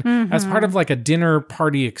fun as part of like a dinner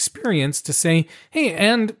party experience to say, hey,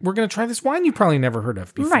 and we're going to try this wine you probably never heard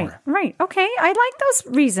of before. Right. Okay. I like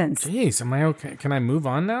those reasons. Jeez, am I okay? Can I move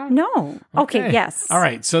on now? No. Okay, yes. All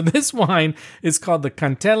right. So this wine is called the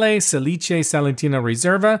Cantele Salice Salentino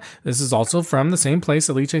Reserva. This is also from the same place,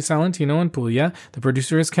 Salice Salentino in Puglia. The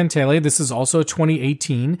producer is Cantele. This is also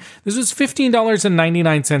 2018. This was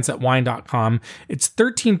 $15.99 at wine.com. It's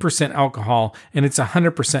 13% alcohol, and it's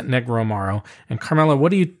 100% Negroamaro. And Carmela,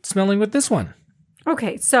 what are you smelling with this one?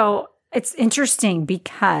 Okay, so it's interesting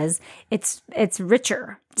because it's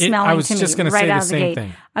richer smelling I was to me just going to right say out the of the same gate.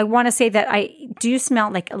 thing. I want to say that I do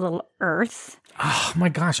smell like a little earth. Oh my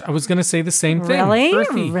gosh, I was going to say the same thing. Really?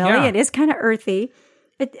 Earthy. Really? Yeah. It is kind of earthy.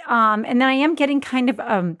 And then I am getting kind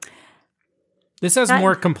of This has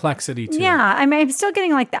more complexity to it. Yeah, I'm still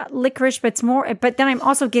getting like that licorice, but it's more. But then I'm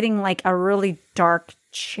also getting like a really dark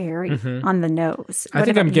cherry on the nose. I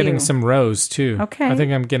think I'm getting some rose too. Okay. I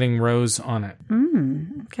think I'm getting rose on it.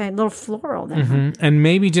 Okay, a little floral then. And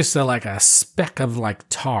maybe just a speck of like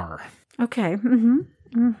tar. Okay.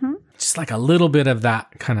 Just like a little bit of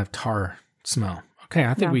that kind of tar smell. Okay,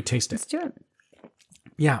 I think we taste it. Let's do it.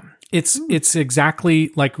 Yeah. It's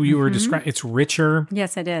exactly like you were describing. It's richer.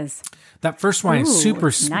 Yes, it is. That first wine is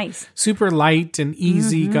super nice, super light and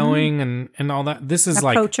easy going and all that. This is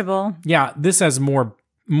approachable. This has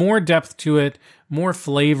more depth to it, more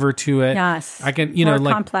flavor to it. Yes. I can,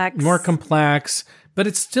 complex. More complex, but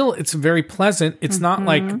it's very pleasant. It's not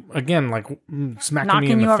like, again, like smacking knocking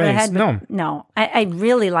me in you the over face. the head. No, I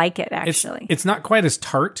really like it actually. It's not quite as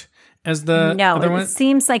tart as the other one. It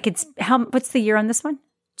seems like it's, what's the year on this one?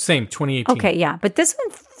 Same, 2018. Okay, yeah. But this one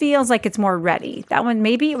feels like it's more ready. That one,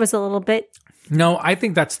 maybe it was a little bit. No, I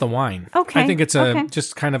think that's the wine. Okay. I think it's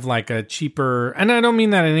just kind of like a cheaper, and I don't mean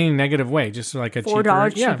that in any negative way, just like a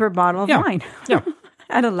 $4 cheaper bottle of wine. Yeah.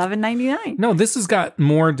 At $11.99. No, this has got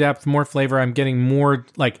more depth, more flavor. I'm getting more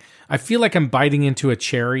I feel like I'm biting into a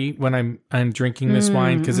cherry when I'm drinking this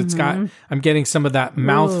wine because I'm getting some of that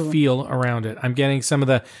mouth feel around it. I'm getting some of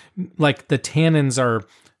the tannins are.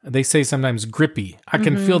 They say sometimes grippy. I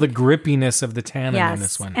can feel the grippiness of the tannin in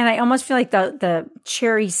this one. And I almost feel like the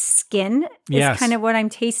cherry skin is kind of what I'm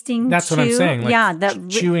tasting. That's what I'm saying. Like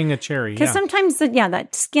chewing a cherry. Because sometimes,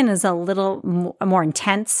 that skin is a little more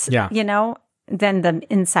intense, than the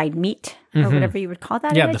inside meat or whatever you would call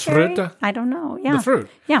that. Yeah, the fruit. I don't know. Yeah. The fruit.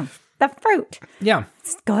 Yeah, the fruit. Yeah.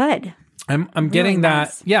 It's good. I'm getting really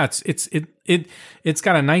that. Nice. Yeah, it's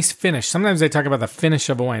got a nice finish. Sometimes they talk about the finish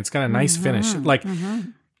of a wine. It's got a nice finish. Like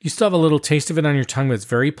you still have a little taste of it on your tongue, but it's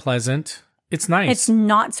very pleasant. It's nice. It's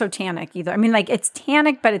not so tannic either. I mean, it's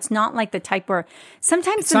tannic, but it's not like the type where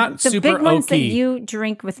sometimes the big ones that you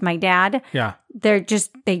drink with my dad. Yeah. They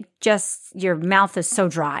your mouth is so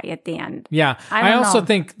dry at the end. Yeah. I also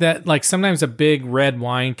think that sometimes a big red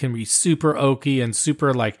wine can be super oaky and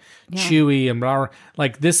super chewy and blah.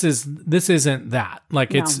 This isn't that.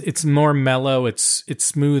 It's more mellow. It's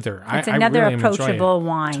smoother. It's another really approachable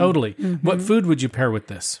wine. Totally. What food would you pair with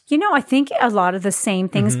this? I think a lot of the same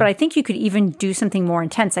things, but I think you could even do something more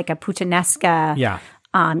intense, like a puttanesca. Yeah.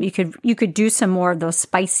 You could do some more of those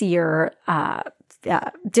spicier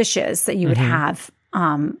dishes that you would have.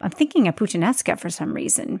 I'm thinking of puttanesca for some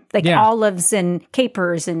reason, olives and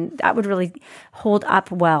capers, and that would really hold up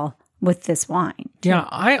well with this wine. Yeah,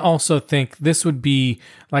 I also think this would be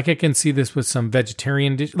I can see this with some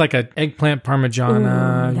vegetarian dish, like an eggplant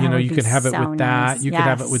parmigiana. Ooh, you could have it with that. Nice. You could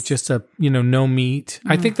have it with just a no meat.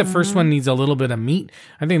 I think the first one needs a little bit of meat.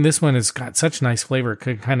 I think this one has got such nice flavor. It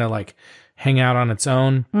could kind of hang out on its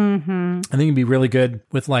own. I think it'd be really good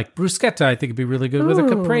with bruschetta. I think it'd be really good with a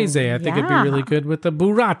caprese. I think it'd be really good with a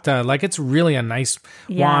burrata. It's really a nice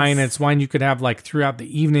wine. It's wine you could have throughout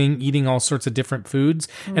the evening, eating all sorts of different foods.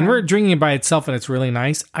 Right. And we're drinking it by itself, and it's really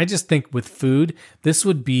nice. I just think with food, this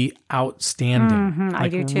would be outstanding. I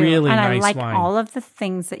do too. Really and nice I like wine. all of the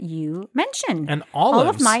things that you mentioned. And olives. All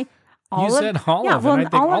of my olive. You said olive, and I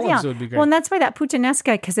think olives would be great. Well, and that's why that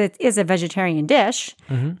puttanesca, because it is a vegetarian dish,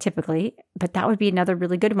 typically, but that would be another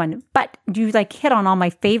really good one. But you hit on all my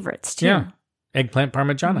favorites, too. Yeah. Eggplant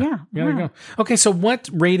parmigiana. Yeah. There you go. Okay, so what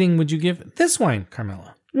rating would you give this wine,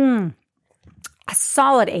 Carmela? A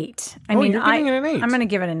solid 8. You're giving it an 8. I'm going to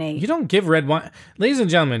give it an 8. You don't give red wine. Ladies and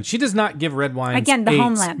gentlemen, she does not give red wines Again, the 8s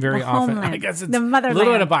homeland. very the often. Homeland. I guess it's the a motherland.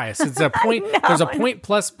 little bit of bias. It's a point. There's a point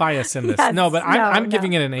plus bias in this. Yes, no, but I'm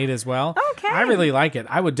giving it an 8 as well. Okay. I really like it.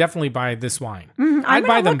 I would definitely buy this wine. I'd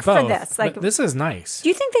buy them both. For this. But this is nice. Do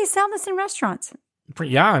you think they sell this in restaurants?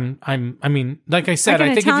 Yeah, I mean, like I said,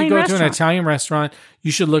 I think if you go to an Italian restaurant, you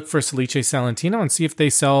should look for Salice Salentino and see if they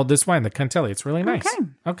sell this wine, the Cantelli. It's really nice.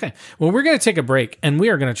 Okay. Well, we're going to take a break, and we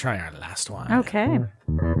are going to try our last wine. Okay.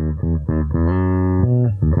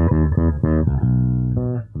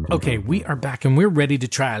 Okay, we are back, and we're ready to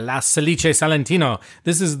try La Salice Salentino.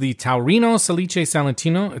 This is the Taurino Salice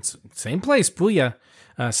Salentino. It's same place, Puglia.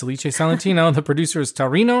 Salice Salentino, the producer is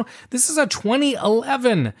Taurino. This is a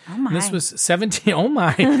 2011. Oh my. This was This was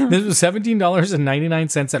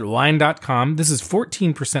 $17.99 at wine.com. This is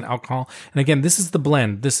 14% alcohol. And again, this is the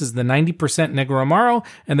blend. This is the 90% Negroamaro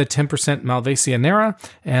and the 10% Malvasia Nera.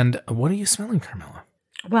 And what are you smelling, Carmela?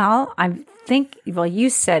 Well, you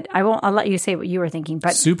said, I'll let you say what you were thinking,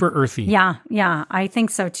 but super earthy. Yeah, I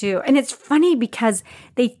think so too. And it's funny because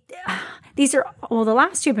these are, the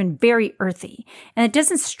last two have been very earthy, and it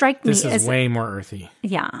doesn't strike me as... This is way more earthy.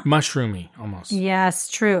 Yeah. Mushroomy, almost. Yes,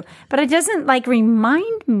 true. But it doesn't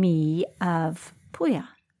remind me of Puglia.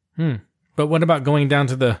 But what about going down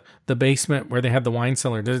to the basement where they had the wine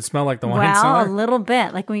cellar? Did it smell like the wine cellar? Well, a little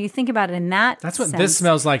bit. When you think about it in that That's what sense. this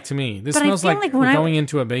smells like to me. This smells like we're going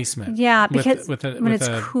into a basement. Yeah, because with when it's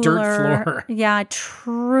a cooler, dirt floor. Yeah,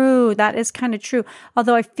 true. That is kind of true.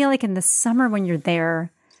 Although I feel like in the summer when you're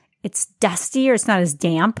there, it's dusty or it's not as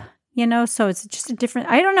damp, so it's just a different,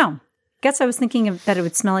 I don't know. Guess I was thinking that it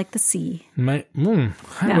would smell like the sea. I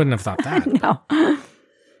wouldn't have thought that. No.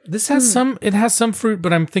 This has it has some fruit,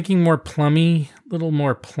 but I'm thinking more plummy, little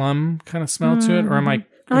more plum kind of smell to it. Or am I?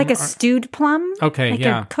 Like a stewed plum? Okay,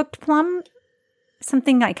 a cooked plum?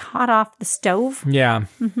 Something hot off the stove? Yeah.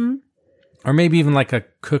 Mm-hmm. Or maybe even like a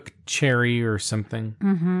cooked cherry or something.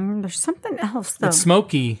 Mm-hmm. There's something else, though. It's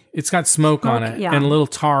smoky. It's got smoke on it and a little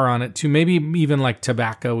tar on it, too. Maybe even like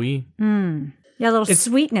tobacco-y. Yeah, a little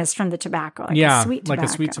sweetness from the tobacco. Like a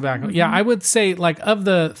sweet tobacco. Mm-hmm. Yeah, I would say of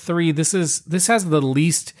the three, this has the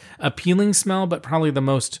least appealing smell, but probably the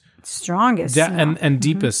most strongest and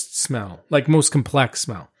deepest smell, most complex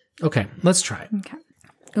smell. Okay, let's try it. Okay.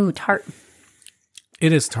 Ooh, tart.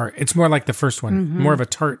 It is tart. It's more like the first one, more of a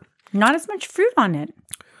tart. Not as much fruit on it.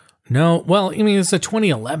 No, well, I mean, it's a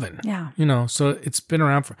 2011. Yeah. So it's been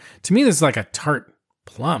around to me, this is like a tart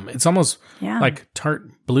plum. It's almost like tart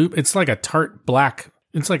blue. It's like a tart black.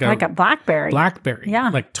 It's like a blackberry. Blackberry.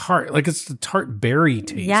 Yeah. Like tart. Like it's the tart berry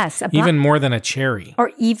taste. Yes. Even more than a cherry.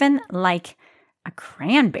 Or even like a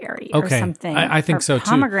cranberry or something. I think so too.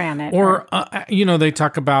 Pomegranate. Or, they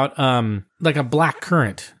talk about like a black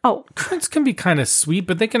currant. Oh. Currants can be kind of sweet,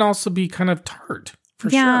 but they can also be kind of tart. For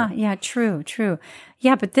sure. Yeah, true.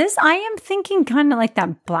 Yeah, but this, I am thinking kind of like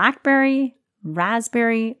that blackberry,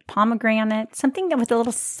 raspberry, pomegranate, something that with a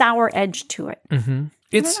little sour edge to it. Mm-hmm.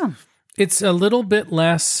 It's a little bit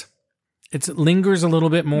less, it lingers a little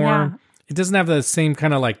bit more. Yeah. It doesn't have the same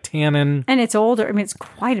kind of tannin. And it's older. I mean, it's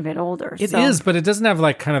quite a bit older. It is, but it doesn't have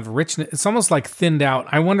kind of richness. It's almost thinned out.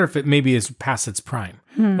 I wonder if it maybe is past its prime.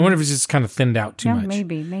 I wonder if it's just kind of thinned out too much.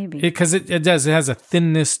 Maybe. Because it does. It has a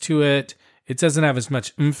thinness to it. It doesn't have as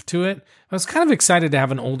much oomph to it. I was kind of excited to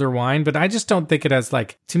have an older wine, but I just don't think it has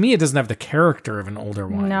to me, it doesn't have the character of an older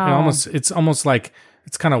wine. No. It's almost like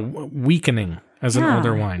it's kind of weakening as an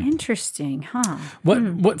older wine. Interesting, huh?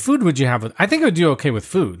 What food would you have with? I think it would do okay with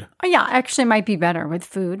food. Oh, yeah, actually might be better with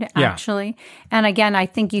food, actually. Yeah. And again, I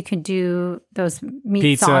think you could do those meat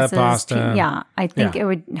pizza, sauces. Pasta. I think it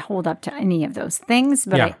would hold up to any of those things,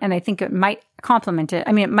 but I think it might complement it.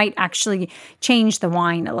 I mean, it might actually change the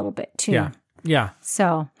wine a little bit too. Yeah.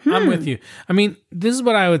 So I'm with you. I mean, this is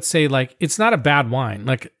what I would say. It's not a bad wine.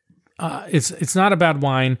 It's not a bad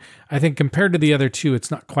wine. I think compared to the other two,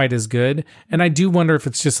 it's not quite as good. And I do wonder if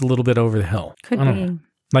it's just a little bit over the hill. Could be.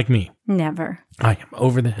 Like me. Never. I am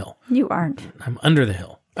over the hill. You aren't. I'm under the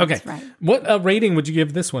hill. Okay. That's right. What rating would you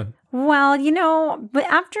give this one? Well, but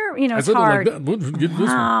after, it's hard.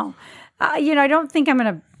 Wow. I don't think I'm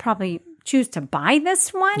going to probably choose to buy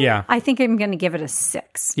this one. Yeah. I think I'm going to give it a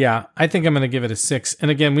 6. Yeah. I think I'm going to give it a 6.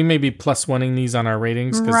 And again, we may be plus oneing these on our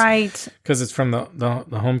ratings. Right. Because it's from the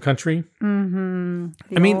home country. Mm-hmm.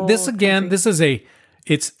 I mean, this again, country.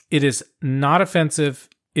 It is not offensive.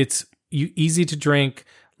 It's easy to drink.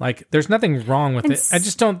 Like, there's nothing wrong with it. I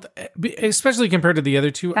just don't, especially compared to the other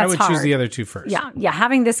two, I would choose the other two first. Yeah.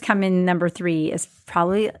 Having this come in number 3 is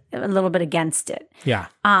probably a little bit against it. Yeah.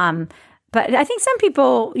 But I think some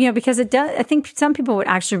people, because it does, I think some people would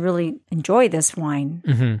actually really enjoy this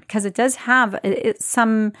wine because it does have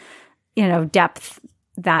some, depth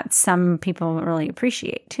that some people really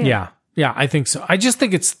appreciate too. Yeah. Yeah, I think so. I just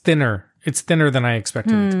think it's thinner. It's thinner than I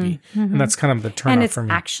expected it to be. And that's kind of the turn off for me.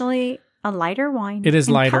 And it's actually a lighter wine. It is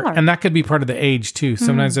lighter. Color. And that could be part of the age too.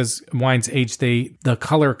 Sometimes as wines age, the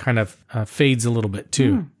color kind of fades a little bit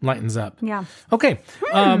too, lightens up. Yeah. Okay.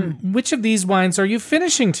 Which of these wines are you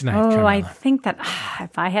finishing tonight, Carmela? I think that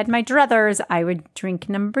if I had my druthers, I would drink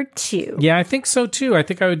number 2. Yeah, I think so too. I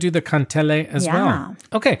think I would do the Cantele as well.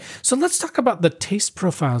 Okay, so let's talk about the taste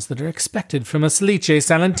profiles that are expected from a Salice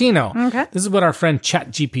Salentino. Okay. This is what our friend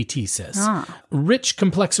ChatGPT says. Rich,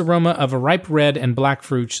 complex aroma of a ripe red and black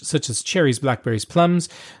fruits, such as cherries, blackberries, plums,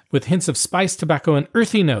 with hints of spice, tobacco, and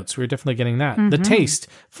earthy notes. We're definitely getting that. The taste,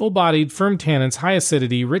 full-bodied, firm tannins, high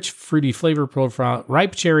acidity, rich, fruity flavor profile,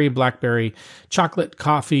 ripe cherry, blackberry, chocolate,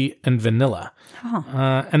 coffee, and vanilla.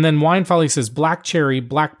 And then Wine Folly says black cherry,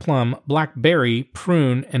 black plum, blackberry,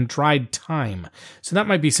 prune, and dried thyme. So that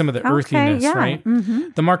might be some of the earthiness, right?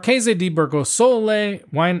 The Marchese di Borgosole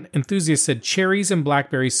wine enthusiast said cherries and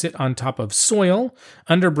blackberries sit on top of soil,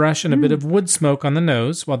 underbrush, and a bit of wood smoke on the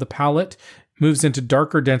nose, while the palate moves into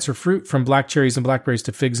darker, denser fruit from black cherries and blackberries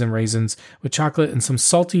to figs and raisins with chocolate and some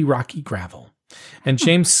salty, rocky gravel. And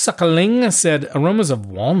James Suckling said aromas of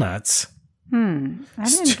walnuts. I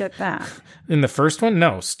didn't get that. In the first one,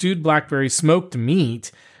 no. Stewed blackberries, smoked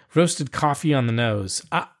meat, roasted coffee on the nose.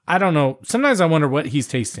 I don't know. Sometimes I wonder what he's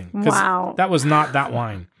tasting. Wow. That was not that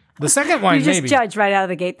wine. The second wine, you just maybe. judge right out of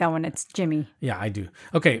the gate, though, when it's Jimmy. Yeah, I do.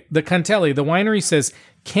 Okay, the Cantele, the winery says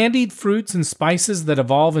candied fruits and spices that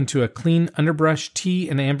evolve into a clean underbrush, tea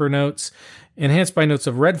and amber notes, enhanced by notes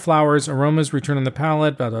of red flowers, aromas return on the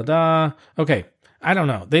palate, blah, blah, blah. Okay, I don't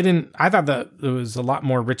know. I thought that there was a lot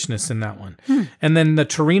more richness in that one. And then the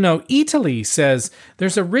Torino, Italy says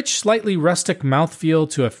there's a rich, slightly rustic mouthfeel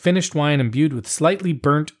to a finished wine imbued with slightly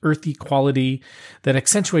burnt, earthy quality that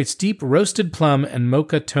accentuates deep roasted plum and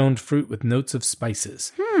mocha-toned fruit with notes of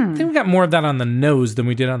spices. I think we got more of that on the nose than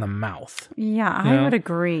we did on the mouth. Yeah, I would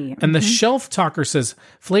agree. And the Shelf Talker says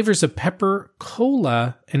flavors of pepper,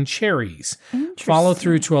 cola, and cherries follow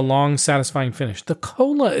through to a long, satisfying finish. The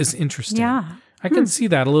cola is interesting. Yeah. I can see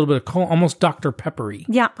that, a little bit of cola, almost Dr. Peppery.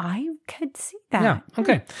 Yeah, I could see that. Yeah,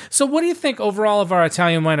 okay. So what do you think overall of our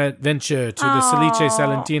Italian wine adventure to the Salice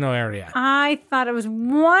Salentino area? I thought it was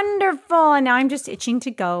wonderful, and now I'm just itching to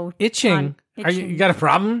go. Itching? You got a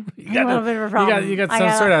problem? You got a little bit of a problem. You got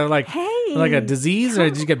some sort of like a disease, or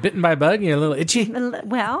did you get bitten by a bug? You're a little itchy?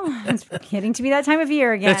 Well, it's getting to be that time of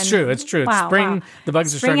year again. It's true. It's spring. The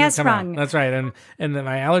bugs are starting to come out. That's right. And then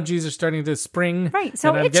my allergies are starting to spring. Right. So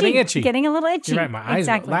and I'm getting itchy. Getting a little itchy. You're right. My eyes.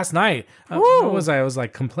 Last night, what was I? I was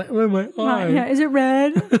like complaining. Oh, my eye. Yeah. Is it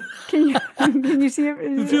red? Can you see it?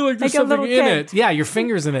 I feel like there's something in it. Yeah, your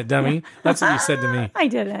finger's in it, dummy. That's what you said to me. I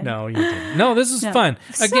didn't. No, you didn't. No, this is fun.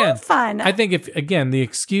 Again, so fun. I think the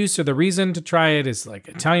excuse or the reason to try it is like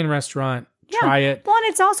Italian restaurant. Try it. Well, and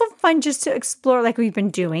it's also fun just to explore, like we've been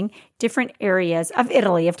doing, different areas of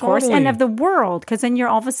Italy, of course, and of the world. Because then you're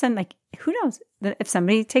all of a sudden like, who knows if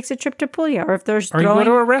somebody takes a trip to Puglia, or if there's you go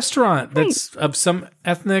to a restaurant that's of some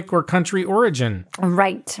ethnic or country origin.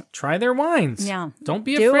 Right. Try their wines. Yeah. Don't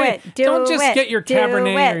be afraid. Don't just get your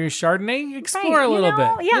Cabernet or your Chardonnay. Explore a little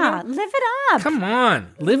bit. Yeah. Live it up. Come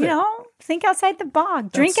on. Live it. Think outside the box.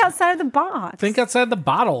 Drink outside of the box. Think outside the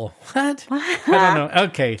bottle. What? I don't know.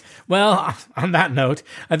 Okay. Well, on that note,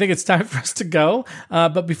 I think it's time for us to go.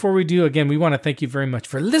 But before we do, again, we want to thank you very much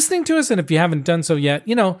for listening to us. And if you haven't done so yet,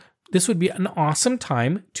 this would be an awesome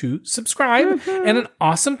time to subscribe and an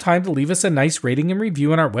awesome time to leave us a nice rating and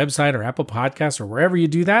review on our website or Apple Podcasts or wherever you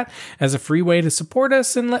do that, as a free way to support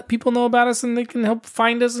us and let people know about us, and they can help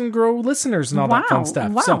find us and grow listeners and all that fun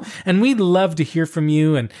stuff. Wow. So, and we'd love to hear from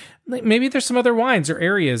you, and maybe there's some other wines or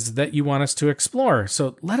areas that you want us to explore.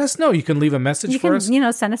 So let us know. You can leave a message for us.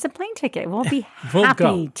 Send us a plane ticket. We'll be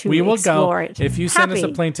happy to explore it. If you send us a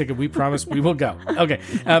plane ticket, we promise we will go. Okay.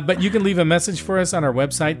 But you can leave a message for us on our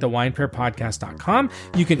website, thewinepairpodcast.com.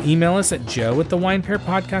 You can email us at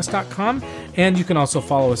joe@thewinepairpodcast.com. And you can also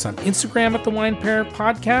follow us on Instagram at The Wine Pair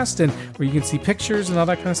Podcast, and where you can see pictures and all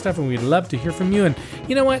that kind of stuff. And we'd love to hear from you. And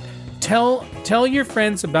you know what? Tell your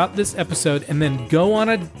friends about this episode, and then go on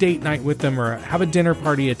a date night with them, or have a dinner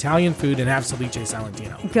party, Italian food, and have Salice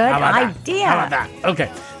Salentino. Good idea. How about that?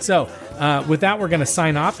 Okay. So with that, we're going to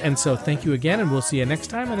sign off. And so thank you again, and we'll see you next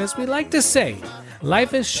time. And as we like to say,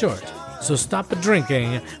 life is short. So stop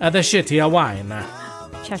drinking the shitty wine.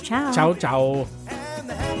 Ciao, ciao. Ciao, ciao. And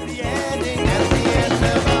the happy ending at the end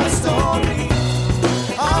of our story.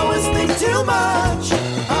 Always think too much,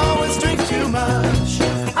 always drink too much,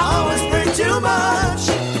 always pray too much,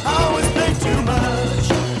 always play too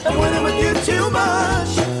much. And when I'm with you too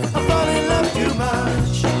much, I fall in love too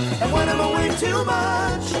much. And when I'm away too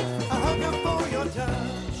much,